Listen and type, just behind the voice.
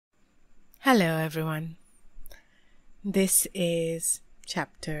Hello everyone. This is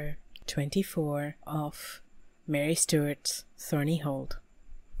chapter 24 of Mary Stewart's Thornyhold.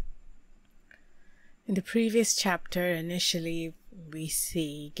 In the previous chapter, initially we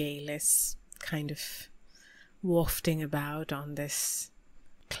see Galis kind of wafting about on this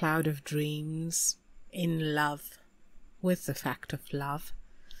cloud of dreams, in love with the fact of love,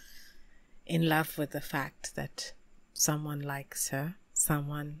 in love with the fact that someone likes her,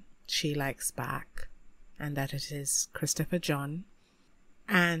 someone she likes back, and that it is Christopher John,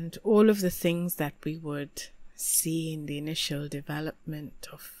 and all of the things that we would see in the initial development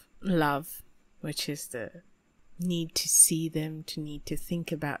of love, which is the need to see them, to need to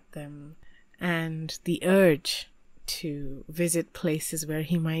think about them, and the urge to visit places where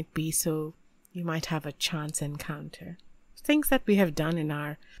he might be, so you might have a chance encounter. Things that we have done in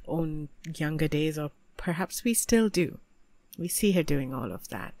our own younger days, or perhaps we still do. We see her doing all of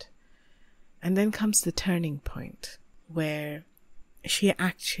that. And then comes the turning point where she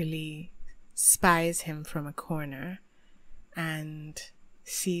actually spies him from a corner and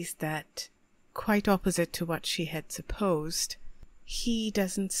sees that, quite opposite to what she had supposed, he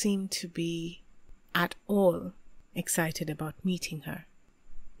doesn't seem to be at all excited about meeting her.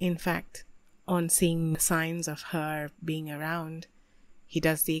 In fact, on seeing signs of her being around, he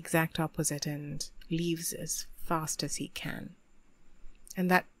does the exact opposite and leaves as fast as he can.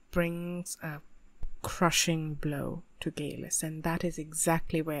 And that brings a crushing blow to Galis, and that is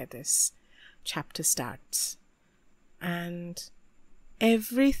exactly where this chapter starts. And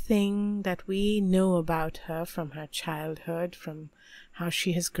everything that we know about her from her childhood, from how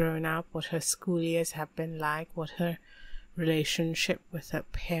she has grown up, what her school years have been like, what her relationship with her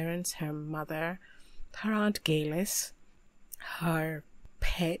parents, her mother, her Aunt Galis, her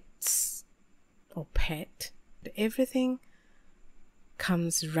pets or pet, everything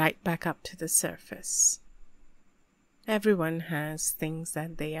comes right back up to the surface. Everyone has things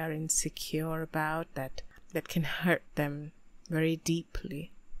that they are insecure about that can hurt them very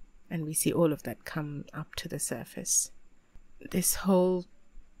deeply, and we see all of that come up to the surface. This whole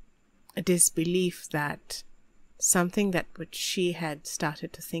disbelief that something that which she had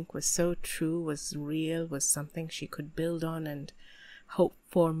started to think was so true, was real, was something she could build on and hope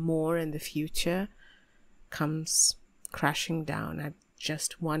for more in the future, comes crashing down at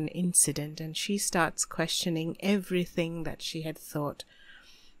just one incident, and she starts questioning everything that she had thought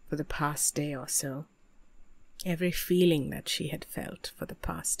for the past day or so, every feeling that she had felt for the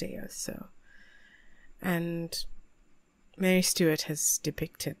past day or so. And Mary Stewart has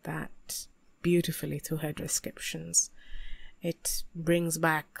depicted that beautifully through her descriptions. It brings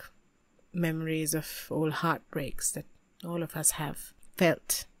back memories of all heartbreaks that all of us have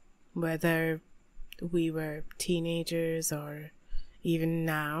felt, whether we were teenagers or even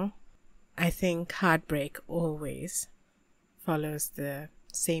now. I think heartbreak always follows the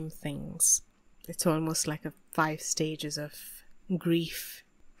same things. It's almost like a 5 stages of grief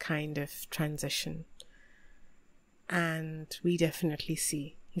kind of transition. And we definitely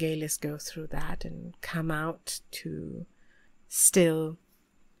see Galis go through that and come out to still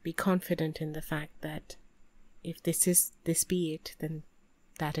be confident in the fact that if this be it, then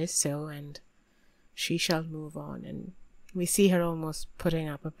that is so, and she shall move on. And we see her almost putting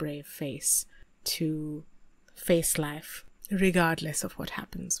up a brave face to face life, regardless of what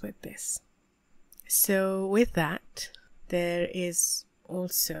happens with this. So with that, there is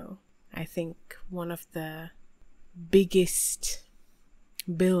also, I think, one of the biggest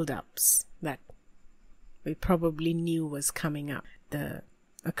build-ups that we probably knew was coming up. The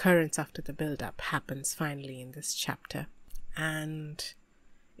occurrence after the build-up happens finally in this chapter, and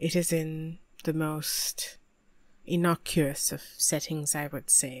it is in the most innocuous of settings, I would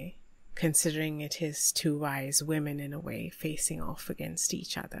say, considering it is 2 wise women in a way facing off against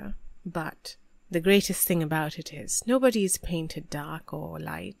each other. But the greatest thing about it is nobody is painted dark or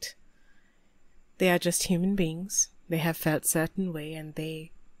light. They are just human beings. They have felt certain way and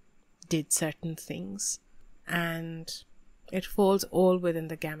they did certain things, and it falls all within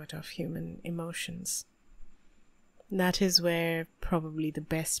the gamut of human emotions. That is where probably the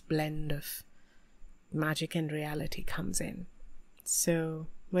best blend of magic and reality comes in. So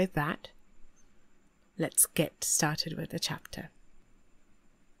with that, let's get started with the chapter.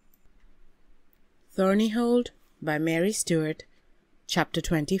 Thornyhold by Mary Stewart, chapter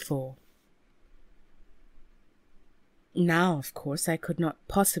 24. Now, of course, I could not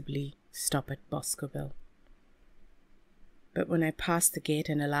possibly stop at Boscobel. But when I passed the gate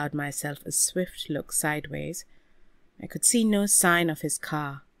and allowed myself a swift look sideways, I could see no sign of his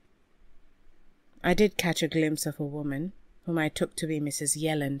car. I did catch a glimpse of a woman, whom I took to be Mrs.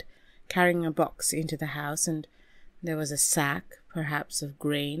 Yelland, carrying a box into the house, and there was a sack, perhaps of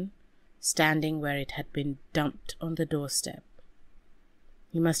grain, standing where it had been dumped on the doorstep.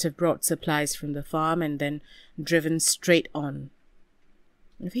 He must have brought supplies from the farm and then driven straight on.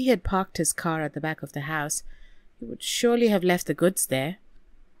 If he had parked his car at the back of the house, he would surely have left the goods there,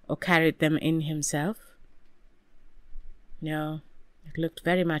 or carried them in himself. No, it looked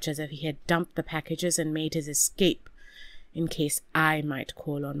very much as if he had dumped the packages and made his escape, in case I might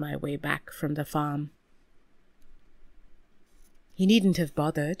call on my way back from the farm. He needn't have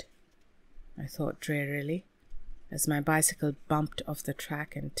bothered, I thought drearily, as my bicycle bumped off the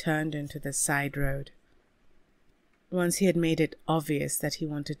track and turned into the side road. Once he had made it obvious that he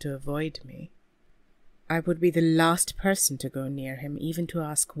wanted to avoid me, I would be the last person to go near him, even to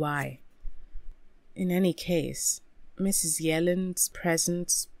ask why. In any case, Mrs. Yelland's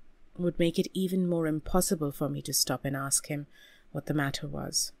presence would make it even more impossible for me to stop and ask him what the matter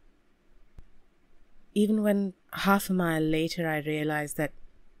was. Even when half a mile later I realized that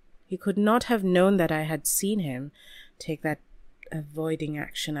he could not have known that I had seen him take that avoiding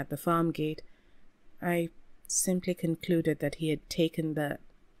action at the farm gate, I simply concluded that he had taken the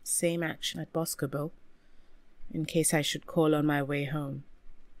same action at Boscobel, in case I should call on my way home.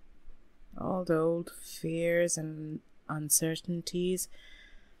 All the old fears and uncertainties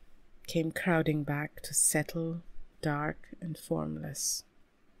came crowding back to settle, dark and formless,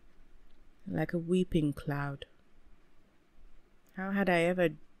 like a weeping cloud. How had I ever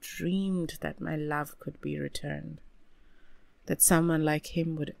dreamed that my love could be returned, that someone like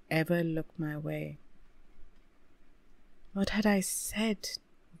him would ever look my way? What had I said,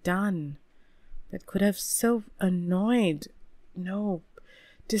 done, that could have so annoyed, no,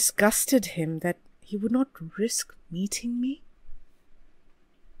 disgusted him that he would not risk meeting me?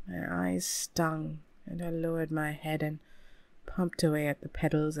 My eyes stung, and I lowered my head and pumped away at the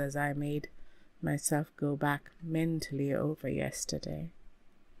pedals as I made myself go back mentally over yesterday,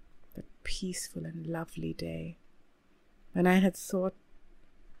 that peaceful and lovely day, when I had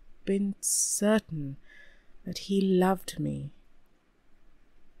been certain that he loved me.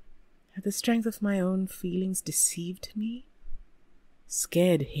 Had the strength of my own feelings deceived me?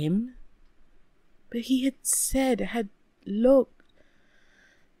 Scared him? But he had said, had looked.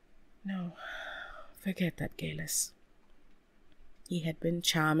 No, forget that, Galis. He had been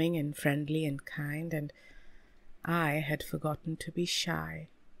charming and friendly and kind, and I had forgotten to be shy.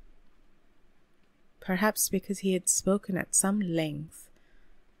 Perhaps because he had spoken at some length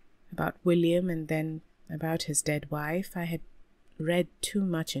about William and then about his dead wife, I had read too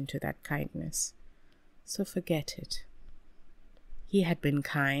much into that kindness. So forget it. He had been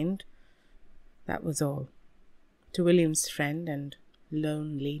kind, that was all, to William's friend and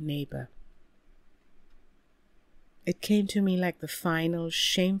lonely neighbour. It came to me like the final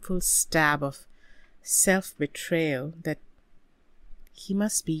shameful stab of self-betrayal that he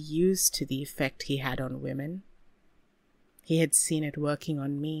must be used to the effect he had on women. He had seen it working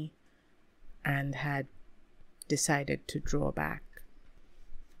on me and had decided to draw back.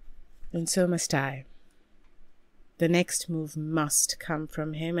 And so must I. The next move must come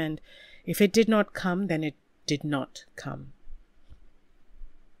from him, and if it did not come, then it did not come.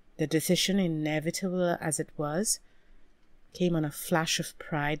 The decision, inevitable as it was, came on a flash of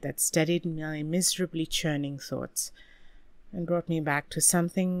pride that steadied my miserably churning thoughts and brought me back to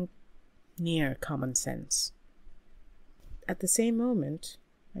something near common sense. At the same moment,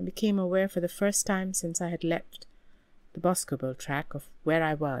 I became aware for the first time since I had left the Boscobel track of where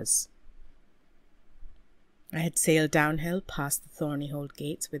I was. I had sailed downhill past the Thornyhold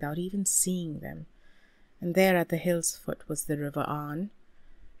gates without even seeing them, and there at the hill's foot was the River Arn,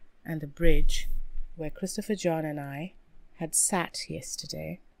 and the bridge where Christopher John and I had sat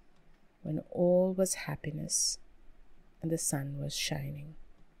yesterday when all was happiness and the sun was shining.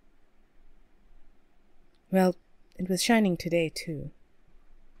 Well, it was shining today too.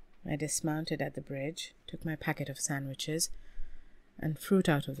 I dismounted at the bridge, took my packet of sandwiches and fruit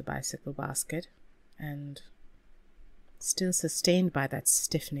out of the bicycle basket, and, still sustained by that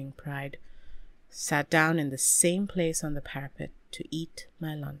stiffening pride, sat down in the same place on the parapet to eat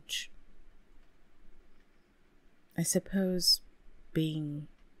my lunch. I suppose, being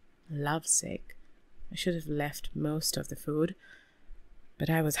lovesick, I should have left most of the food, but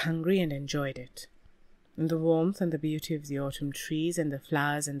I was hungry and enjoyed it. And the warmth and the beauty of the autumn trees and the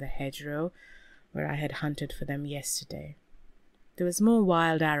flowers in the hedgerow where I had hunted for them yesterday. There was more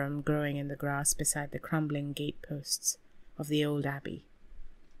wild arum growing in the grass beside the crumbling gate-posts of the old abbey.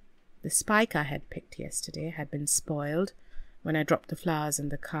 The spike I had picked yesterday had been spoiled when I dropped the flowers in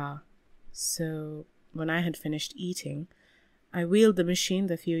the car, so when I had finished eating, I wheeled the machine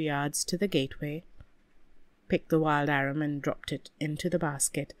the few yards to the gateway, picked the wild arum and dropped it into the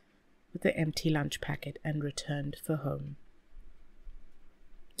basket with the empty lunch packet, and returned for home.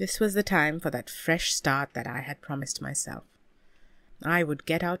 This was the time for that fresh start that I had promised myself. I would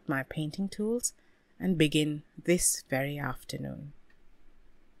get out my painting tools and begin this very afternoon.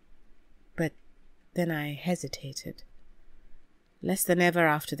 But then I hesitated. Less than ever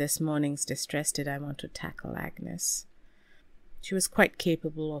after this morning's distress did I want to tackle Agnes. She was quite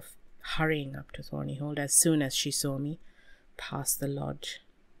capable of hurrying up to Thornyhold as soon as she saw me pass the lodge.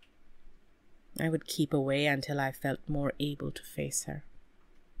 I would keep away until I felt more able to face her.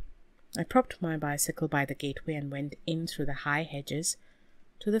 I propped my bicycle by the gateway and went in through the high hedges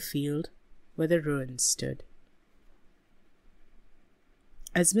to the field where the ruins stood.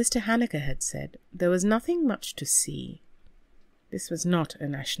 As Mr. Haneke had said, there was nothing much to see. This was not a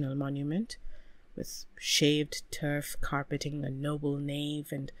national monument, with shaved turf carpeting a noble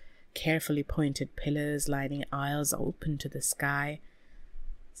nave and carefully pointed pillars lining aisles open to the sky.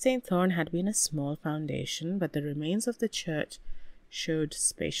 St. Thorn had been a small foundation, but the remains of the church showed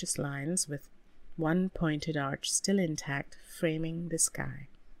spacious lines, with one pointed arch still intact, framing the sky.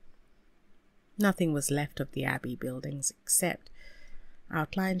 Nothing was left of the abbey buildings except,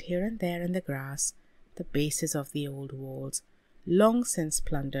 outlined here and there in the grass, the bases of the old walls, long since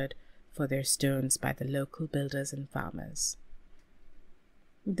plundered for their stones by the local builders and farmers.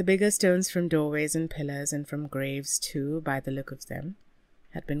 The bigger stones from doorways and pillars, and from graves too, by the look of them,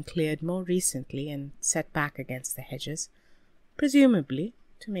 had been cleared more recently and set back against the hedges, presumably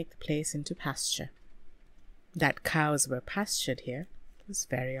to make the place into pasture. That cows were pastured here was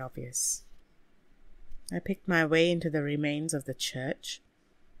very obvious. I picked my way into the remains of the church.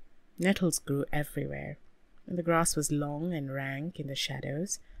 Nettles grew everywhere, and the grass was long and rank in the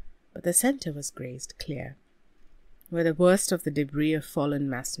shadows, but the centre was grazed clear, where the worst of the debris of fallen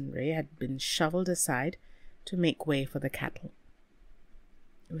masonry had been shovelled aside to make way for the cattle.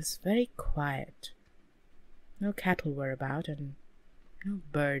 It was very quiet. No cattle were about, and no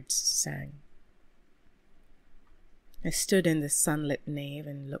birds sang. I stood in the sunlit nave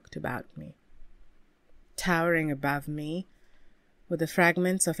and looked about me. Towering above me, with the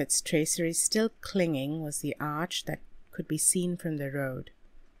fragments of its tracery still clinging, was the arch that could be seen from the road.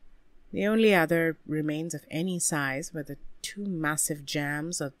 The only other remains of any size were the two massive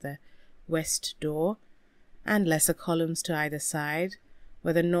jambs of the west door, and lesser columns to either side,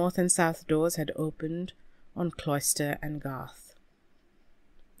 where the north and south doors had opened on cloister and garth.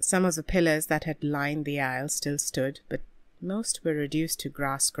 Some of the pillars that had lined the aisle still stood, but most were reduced to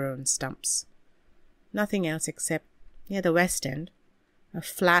grass-grown stumps. Nothing else except, near the west end, a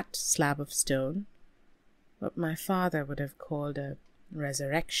flat slab of stone, what my father would have called a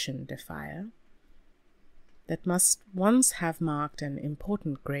resurrection defier, that must once have marked an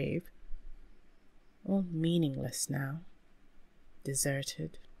important grave, all meaningless now,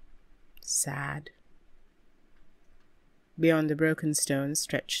 deserted, sad. Beyond the broken stones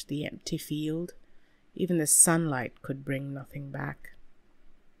stretched the empty field. Even the sunlight could bring nothing back.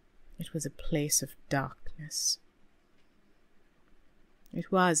 It was a place of darkness.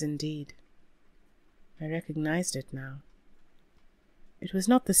 It was indeed. I recognized it now. It was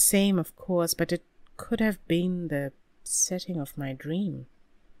not the same, of course, but it could have been the setting of my dream.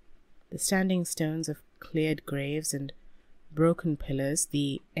 The standing stones of cleared graves and broken pillars,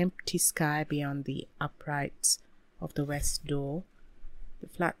 the empty sky beyond the uprights of the west door, the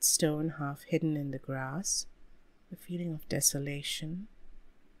flat stone half hidden in the grass, the feeling of desolation.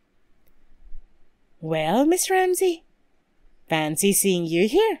 "Well, Miss Ramsay, fancy seeing you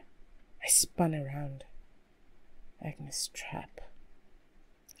here." I spun around. Agnes Trapp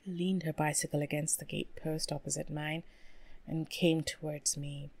leaned her bicycle against the gate post opposite mine and came towards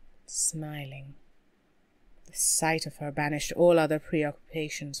me, smiling. The sight of her banished all other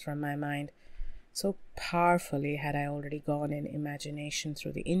preoccupations from my mind. So powerfully had I already gone in imagination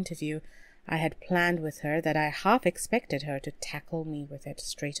through the interview I had planned with her that I half expected her to tackle me with it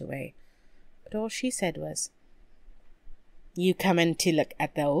straight away. But all she said was, "You coming to look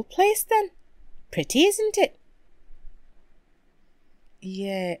at the old place, then? Pretty, isn't it?"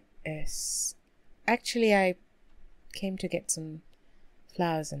 "Yes. Actually, I came to get some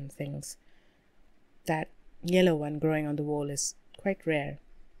flowers and things. That yellow one growing on the wall is quite rare."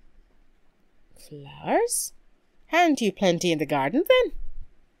 "Flowers? Haven't you plenty in the garden, then?"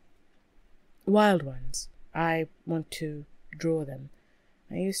 "Wild ones. I want to draw them.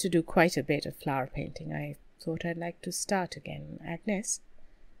 I used to do quite a bit of flower painting. I thought I'd like to start again. Agnes?"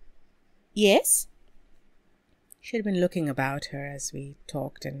 "Yes?" She had been looking about her as we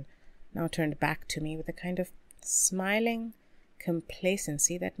talked, and now turned back to me with a kind of smiling,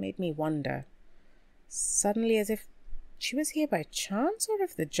 complacency that made me wonder, suddenly, as if she was here by chance, or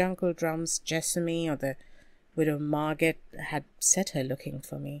if the jungle drums Jessamy or the widow Margaret had set her looking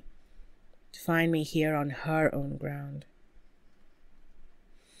for me, to find me here on her own ground.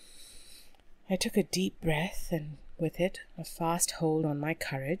 I took a deep breath, and with it a fast hold on my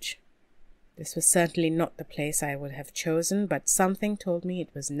courage. This was certainly not the place I would have chosen, but something told me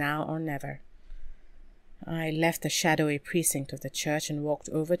it was now or never. I left the shadowy precinct of the church and walked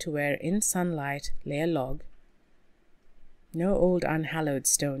over to where, in sunlight, lay a log. No old unhallowed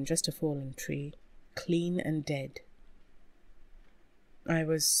stone, just a fallen tree, clean and dead. "I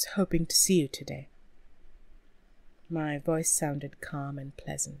was hoping to see you today." My voice sounded calm and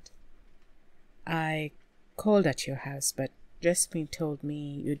pleasant. "I called at your house, but Jessamy told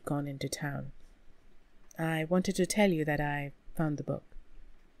me you'd gone into town. I wanted to tell you that I found the book."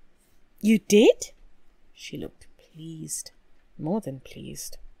 "You did?" She looked pleased, more than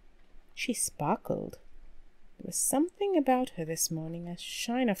pleased. She sparkled. There was something about her this morning, a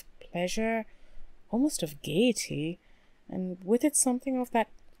shine of pleasure, almost of gaiety, and with it something of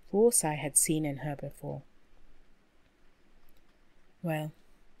that force I had seen in her before. Well,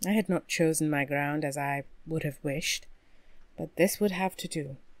 I had not chosen my ground as I would have wished, but this would have to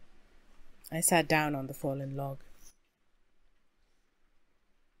do. I sat down on the fallen log.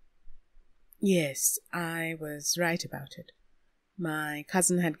 Yes, I was right about it. My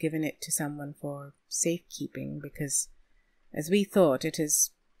cousin had given it to someone for safekeeping because, as we thought, it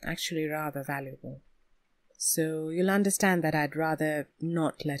is actually rather valuable. So you'll understand that I'd rather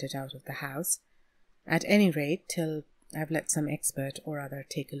not let it out of the house, at any rate till I've let some expert or other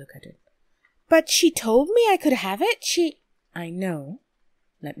take a look at it. "But she told me I could have it. "I know.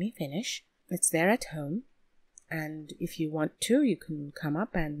 Let me finish. It's there at home, and if you want to, you can come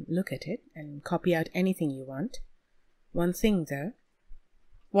up and look at it and copy out anything you want. One thing, though."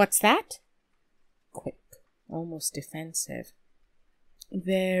 "What's that?" Quick, almost defensive.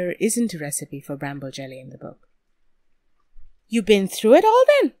 "There isn't a recipe for bramble jelly in the book." "You been through it all,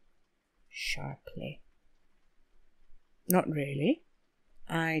 then?" Sharply. "Not really.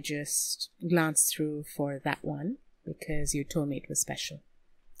 I just glanced through for that one, because you told me it was special.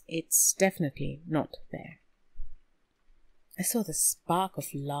 It's definitely not there." I saw the spark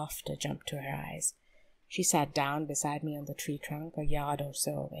of laughter jump to her eyes. She sat down beside me on the tree trunk, a yard or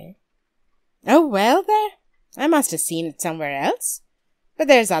so away. "Oh, well, there. I must have seen it somewhere else. But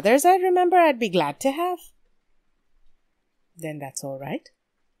there's others I remember I'd be glad to have." "Then that's all right."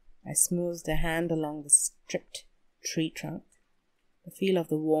 I smoothed a hand along the stripped tree trunk. The feel of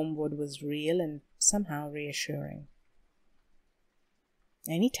the warm wood was real and somehow reassuring.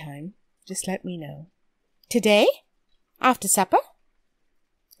 "Any time, just let me know." "Today? After supper?"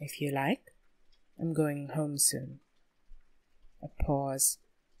 "If you like. I'm going home soon." A pause.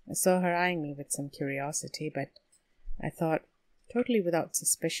 I saw her eyeing me with some curiosity, but I thought totally without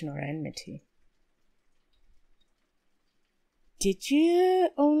suspicion or enmity. "Did you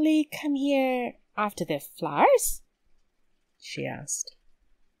only come here after the flowers?" she asked.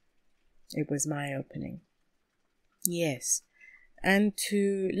 It was my opening. "Yes, and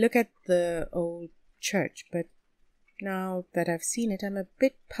to look at the old church, but now that I've seen it, I'm a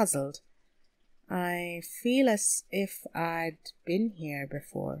bit puzzled. I feel as if I'd been here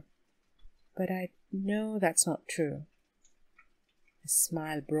before, but I know that's not true." A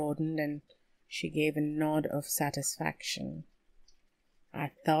smile broadened, and she gave a nod of satisfaction.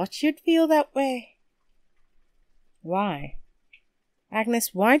 "I thought you'd feel that way." "Why?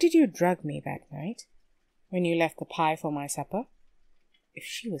 Agnes, why did you drug me that night, when you left the pie for my supper?" If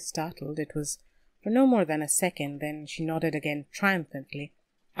she was startled, it was for no more than a second, then she nodded again triumphantly.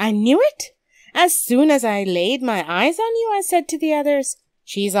 "I knew it! As soon as I laid my eyes on you, I said to the others,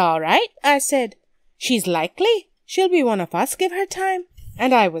 'She's all right,' I said. 'She's likely. She'll be one of us, give her time.'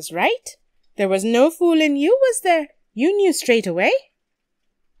 And I was right. There was no fool in you, was there? You knew straight away."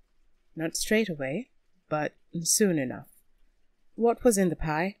 "Not straight away, but soon enough. What was in the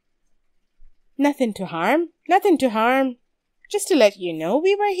pie?" Nothing to harm. Just to let you know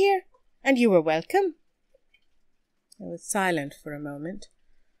we were here, and you were welcome." I was silent for a moment.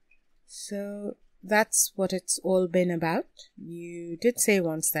 "So that's what it's all been about? You did say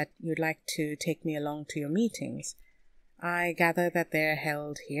once that you'd like to take me along to your meetings. I gather that they're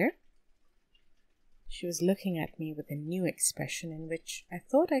held here?" She was looking at me with a new expression in which I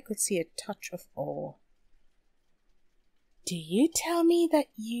thought I could see a touch of awe. "Do you tell me that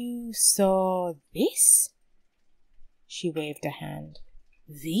you saw this?" She waved a hand.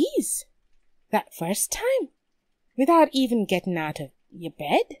 "These? That first time? Without even getting out of your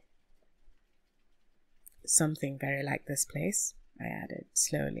bed?" something very like this place, I added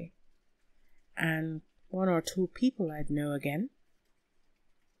slowly. And 1 or 2 people I'd know again.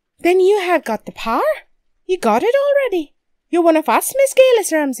 Then you have got the power? You got it already? You're one of us, Miss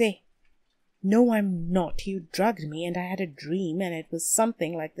Galis Ramsay. No, I'm not. You drugged me, and I had a dream, and it was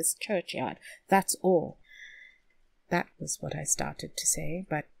something like this churchyard. That's all. That was what I started to say,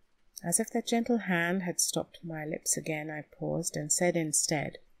 but as if that gentle hand had stopped my lips again, I paused and said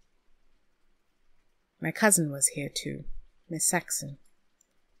instead, my cousin was here too, Miss Saxon.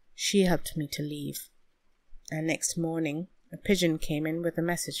 She helped me to leave, and next morning a pigeon came in with a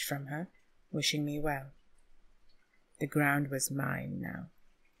message from her, wishing me well. The ground was mine now.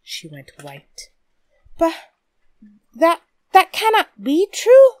 She went white. But that cannot be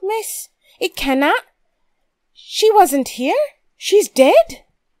true, miss. It cannot. She wasn't here. She's dead.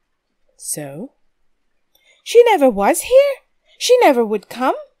 So? She never was here. She never would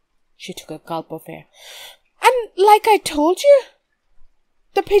come. She took a gulp of air. And like I told you,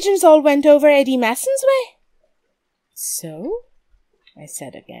 the pigeons all went over Eddie Masson's way. So? I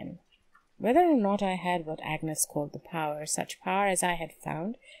said again. Whether or not I had what Agnes called the power, such power as I had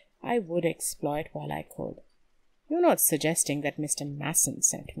found, I would exploit while I could. You're not suggesting that Mr. Masson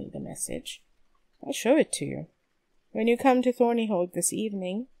sent me the message. I'll show it to you. When you come to Thornyhold this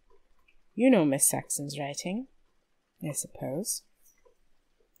evening, you know Miss Saxon's writing, I suppose.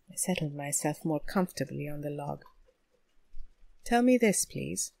 I settled myself more comfortably on the log. Tell me this,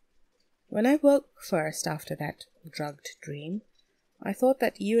 please. When I woke first after that drugged dream, I thought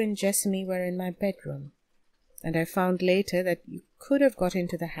that you and Jessamy were in my bedroom, and I found later that you could have got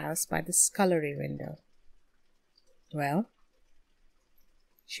into the house by the scullery window. Well?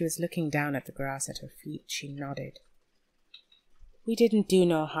 She was looking down at the grass at her feet. She nodded. We didn't do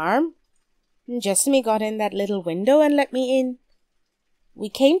no harm. Jessamy got in that little window and let me in. We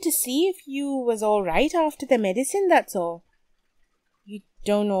came to see if you was all right after the medicine, that's all. You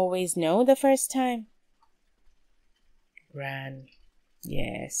don't always know the first time. Gran.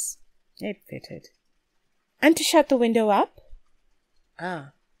 Yes, it fitted. And to shut the window up?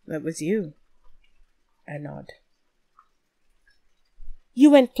 Ah, that was you. A nod.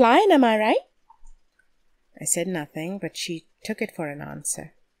 You went flying, am I right? I said nothing, but she took it for an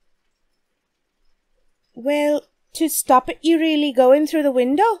answer. Well, to stop it, you really going through the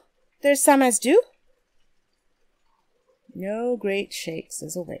window? There's some as do. No great shakes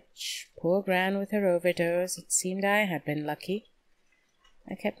as a witch. Poor Gran with her overdose. It seemed I had been lucky.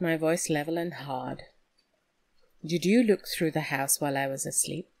 I kept my voice level and hard. Did you look through the house while I was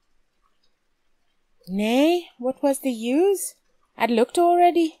asleep? Nay, what was the use? I'd looked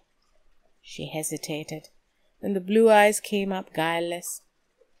already. She hesitated. Then the blue eyes came up guileless.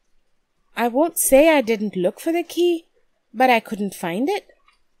 I won't say I didn't look for the key, but I couldn't find it.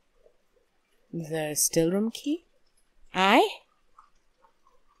 The still-room key? Aye.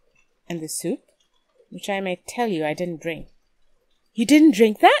 And the soup, which I may tell you I didn't drink. You didn't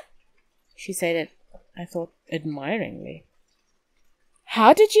drink that? She said it, I thought, admiringly.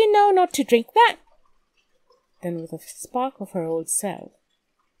 How did you know not to drink that? Then with a spark of her old self.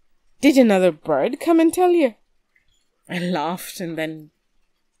 Did another bird come and tell you? I laughed, and then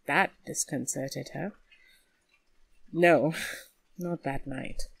that disconcerted her. No, not that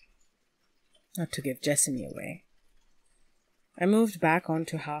night. Not to give Jessamy away. I moved back on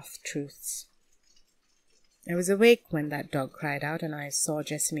to half-truths. I was awake when that dog cried out, and I saw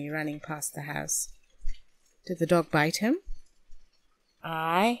Jessamy running past the house. Did the dog bite him?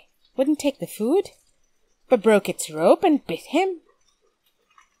 Aye, wouldn't take the food, but broke its rope and bit him.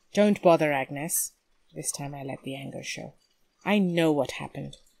 Don't bother, Agnes. This time I let the anger show. I know what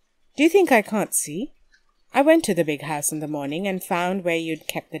happened. Do you think I can't see? I went to the big house in the morning and found where you'd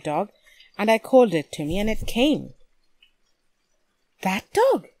kept the dog, and I called it to me, and it came. That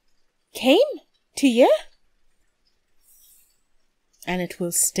dog? Came? To you? And it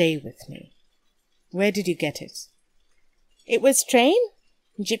will stay with me. Where did you get it? It was train.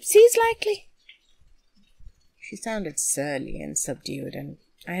 Gypsies, likely. She sounded surly and subdued, and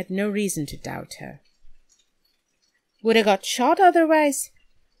I had no reason to doubt her. Would have got shot otherwise.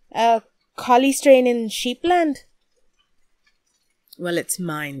 A collie strain in sheepland. Well, it's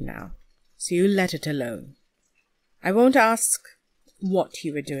mine now, so you let it alone. I won't ask what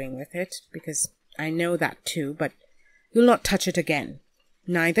you were doing with it, because I know that too, but you'll not touch it again.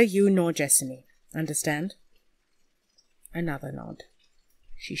 Neither you nor Jessamy. Understand? Another nod.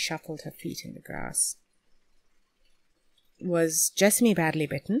 She shuffled her feet in the grass. Was Jessamy badly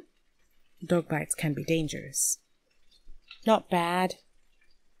bitten? Dog bites can be dangerous. Not bad.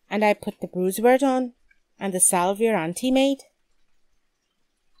 And I put the bruisewort on, and the salve your auntie made.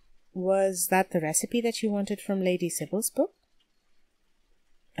 Was that the recipe that you wanted from Lady Sybil's book?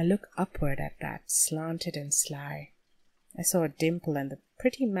 A look upward at that, slanted and sly. I saw a dimple and the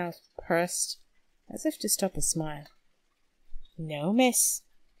pretty mouth pursed, as if to stop a smile. No, miss.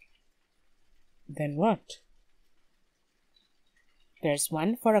 Then what? There's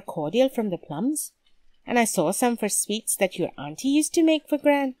one for a cordial from the Plums, and I saw some for sweets that your auntie used to make for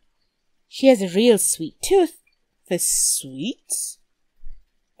Gran. She has a real sweet tooth. For sweets?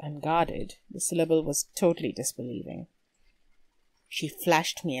 Unguarded, the syllable was totally disbelieving. She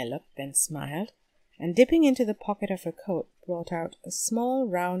flashed me a look, then smiled, and dipping into the pocket of her coat, brought out a small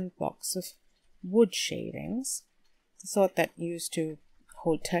round box of wood shavings, the sort that used to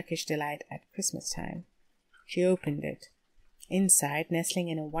hold Turkish delight at Christmas time. She opened it. Inside, nestling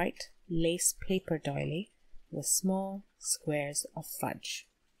in a white lace paper doily, were small squares of fudge.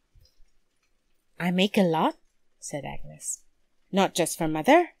 I make a lot, said Agnes. Not just for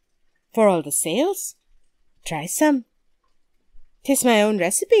Mother, for all the sales. Try some. 'Tis my own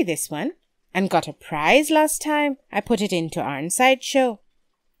recipe, this one, and got a prize last time I put it into Arnside show.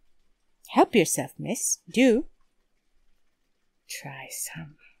 Help yourself, miss, do. Try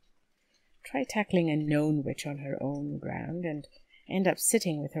some. Try tackling a known witch on her own ground and end up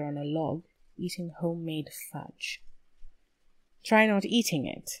sitting with her on a log, eating homemade fudge. Try not eating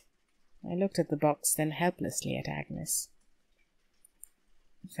it. I looked at the box, then helplessly at Agnes.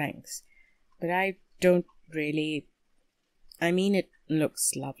 Thanks, but I don't really... I mean, it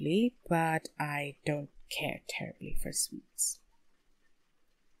looks lovely, but I don't care terribly for sweets.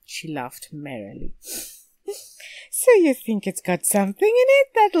 She laughed merrily. So you think it's got something in it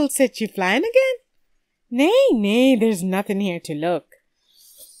that'll set you flying again? Nay, there's nothing here to look.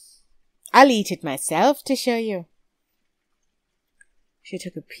 I'll eat it myself to show you. She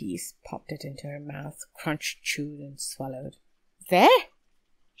took a piece, popped it into her mouth, crunched, chewed, and swallowed. There!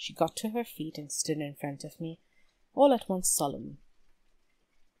 She got to her feet and stood in front of me, all at once solemn.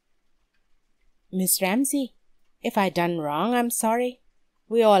 Miss Ramsay, if I done wrong, I'm sorry.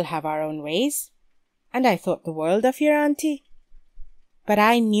 We all have our own ways, and I thought the world of your auntie. But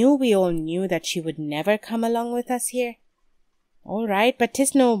I knew we all knew that she would never come along with us here. All right, but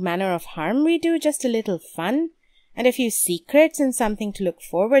 'tis no manner of harm we do, just a little fun, and a few secrets and something to look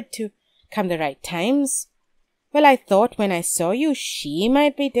forward to, come the right times. Well, I thought when I saw you, she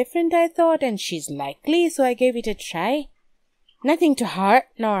might be different, I thought, and she's likely, so I gave it a try. Nothing to hurt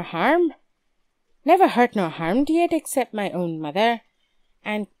nor harm. Never hurt nor harmed yet, except my own mother,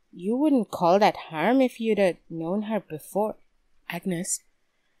 and you wouldn't call that harm if you'd a known her before. Agnes,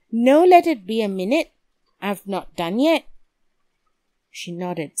 no, let it be a minute. I've not done yet. She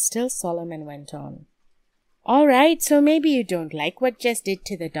nodded, still solemn, and went on. All right, so maybe you don't like what Jess did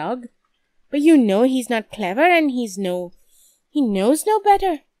to the dog, but you know he's not clever, and he knows no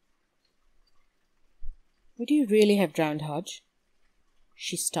better. Would you really have drowned Hodge?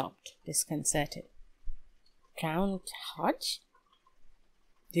 She stopped, disconcerted. Drowned Hodge?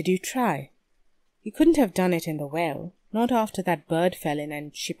 Did you try? You couldn't have done it in the well, not after that bird fell in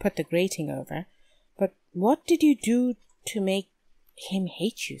and she put the grating over. But what did you do to make him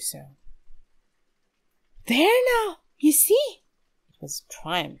hate you so? There now, you see? It was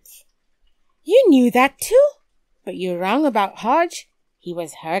triumph. You knew that too, but you're wrong about Hodge. He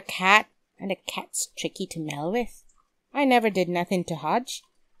was her cat, and a cat's tricky to mell with. I never did nothing to Hodge.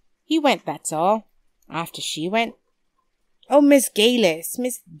 He went, that's all, after she went. Oh, Miss Galis,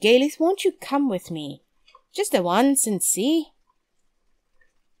 won't you come with me? Just a once and see?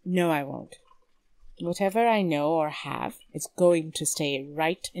 No, I won't. Whatever I know or have is going to stay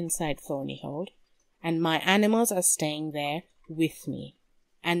right inside Thornyhold, and my animals are staying there with me,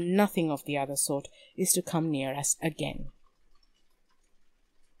 and nothing of the other sort is to come near us again.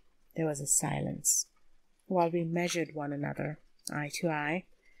 There was a silence, while we measured one another, eye to eye.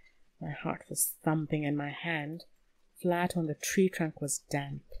 My heart was thumping, and my hand, flat on the tree trunk, was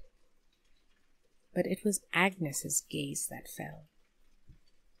damp. But it was Agnes's gaze that fell.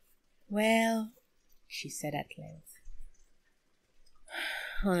 Well, she said at length,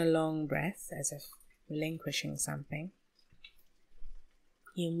 on a long breath, as if relinquishing something.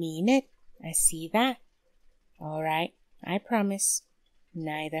 You mean it? I see that. All right, I promise.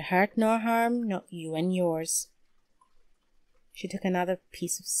 Neither hurt nor harm, not you and yours. She took another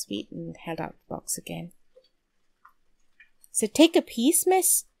piece of sweet and held out the box again. So take a piece,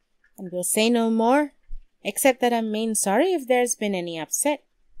 miss, and we'll say no more, except that I'm main sorry if there's been any upset.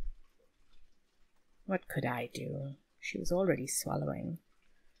 What could I do? She was already swallowing.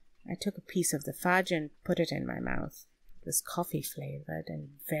 I took a piece of the fudge and put it in my mouth. It was coffee-flavoured and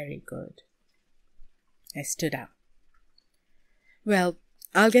very good. I stood up. Well,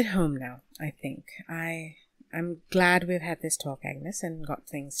 I'll get home now, I think. I'm glad we've had this talk, Agnes, and got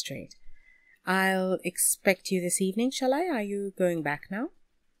things straight. I'll expect you this evening, shall I? Are you going back now?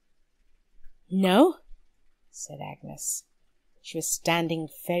 No, said Agnes. She was standing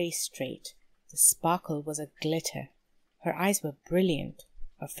very straight. The sparkle was a glitter. Her eyes were brilliant,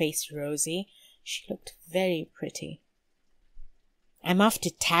 her face rosy. She looked very pretty. I'm off to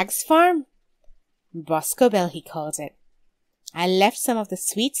Tag's farm. Boscobel, he calls it. I left some of the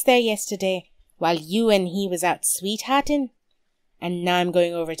sweets there yesterday while you and he was out sweethearting, and now I'm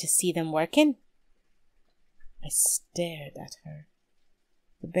going over to see them working. I stared at her.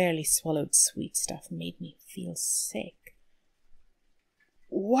 The barely swallowed sweet stuff made me feel sick.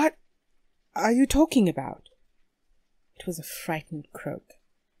 What are you talking about? It was a frightened croak.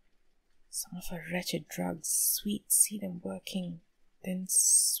 Some of her wretched drugs, sweets, see them working. Then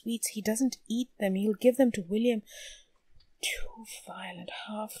sweets, he doesn't eat them, he'll give them to William. Too violent,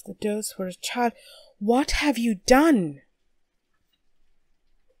 half the dose for a child. What have you done?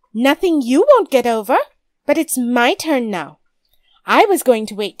 Nothing you won't get over, but it's my turn now. I was going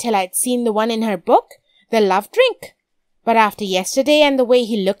to wait till I'd seen the one in her book, the love drink. But after yesterday and the way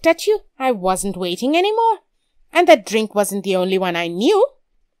he looked at you, I wasn't waiting any more. And that drink wasn't the only one I knew.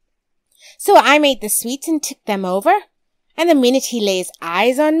 So I made the sweets and took them over. And the minute he lays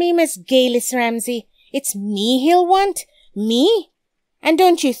eyes on me, Miss Galis Ramsay, it's me he'll want. Me? And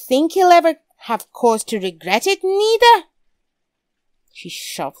don't you think he'll ever have cause to regret it, neither? She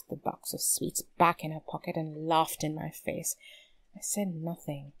shoved the box of sweets back in her pocket and laughed in my face. I said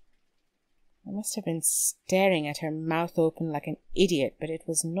nothing. I must have been staring at her, mouth open like an idiot, but it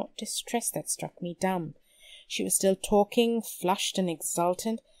was not distress that struck me dumb. She was still talking, flushed and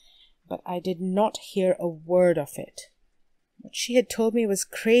exultant, but I did not hear a word of it. What she had told me was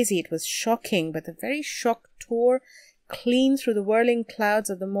crazy, it was shocking, but the very shock tore clean through the whirling clouds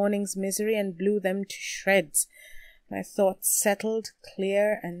of the morning's misery and blew them to shreds. My thoughts settled,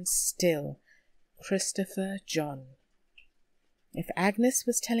 clear and still. Christopher John. If Agnes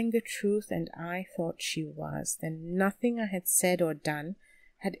was telling the truth, and I thought she was, then nothing I had said or done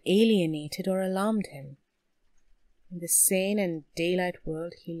had alienated or alarmed him. In the sane and daylight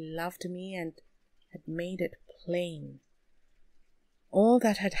world he loved me and had made it plain. All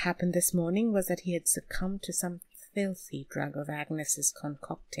that had happened this morning was that he had succumbed to some filthy drug of Agnes's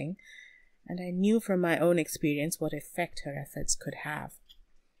concocting, and I knew from my own experience what effect her efforts could have.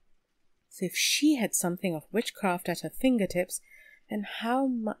 So if she had something of witchcraft at her fingertips, then how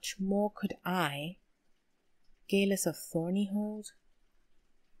much more could I, Galis of Thornyhold?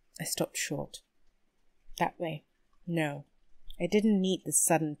 I stopped short. That way. No, I didn't need the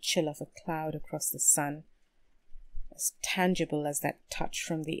sudden chill of a cloud across the sun, as tangible as that touch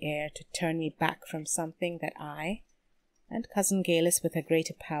from the air to turn me back from something that I, and Cousin Galis with her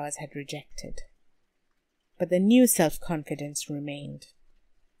greater powers, had rejected. But the new self-confidence remained.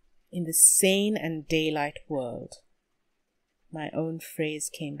 In the sane and daylight world, my own phrase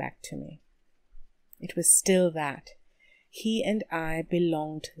came back to me. It was still that. He and I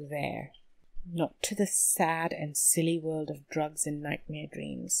belonged there, not to the sad and silly world of drugs and nightmare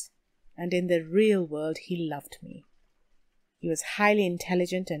dreams. And in the real world he loved me. He was highly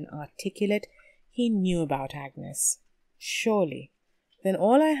intelligent and articulate. He knew about Agnes. Surely. Then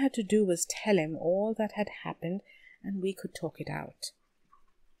all I had to do was tell him all that had happened, and we could talk it out.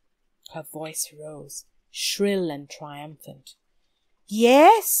 Her voice rose, shrill and triumphant.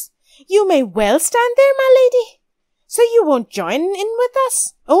 Yes, you may well stand there, my lady. So you won't join in with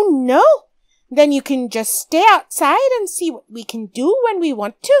us? Oh, no. Then you can just stay outside and see what we can do when we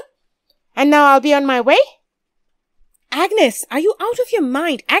want to. And now I'll be on my way. Agnes, are you out of your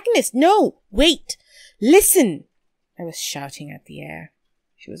mind? Agnes, no, wait, listen. I was shouting at the air.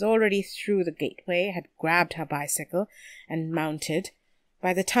 She was already through the gateway, had grabbed her bicycle and mounted.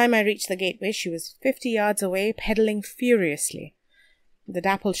 By the time I reached the gateway, she was 50 yards away, pedalling furiously. The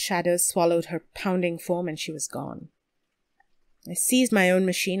dappled shadows swallowed her pounding form, and she was gone. I seized my own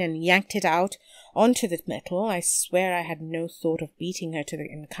machine and yanked it out onto the metal. I swear I had no thought of beating her to the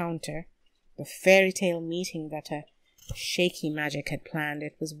encounter, the fairy tale meeting that her shaky magic had planned.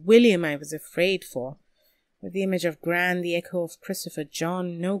 It was William I was afraid for. With the image of Gran, the echo of Christopher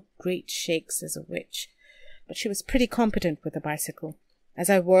John, no great shakes as a witch. But she was pretty competent with a bicycle. As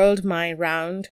I whirled my round,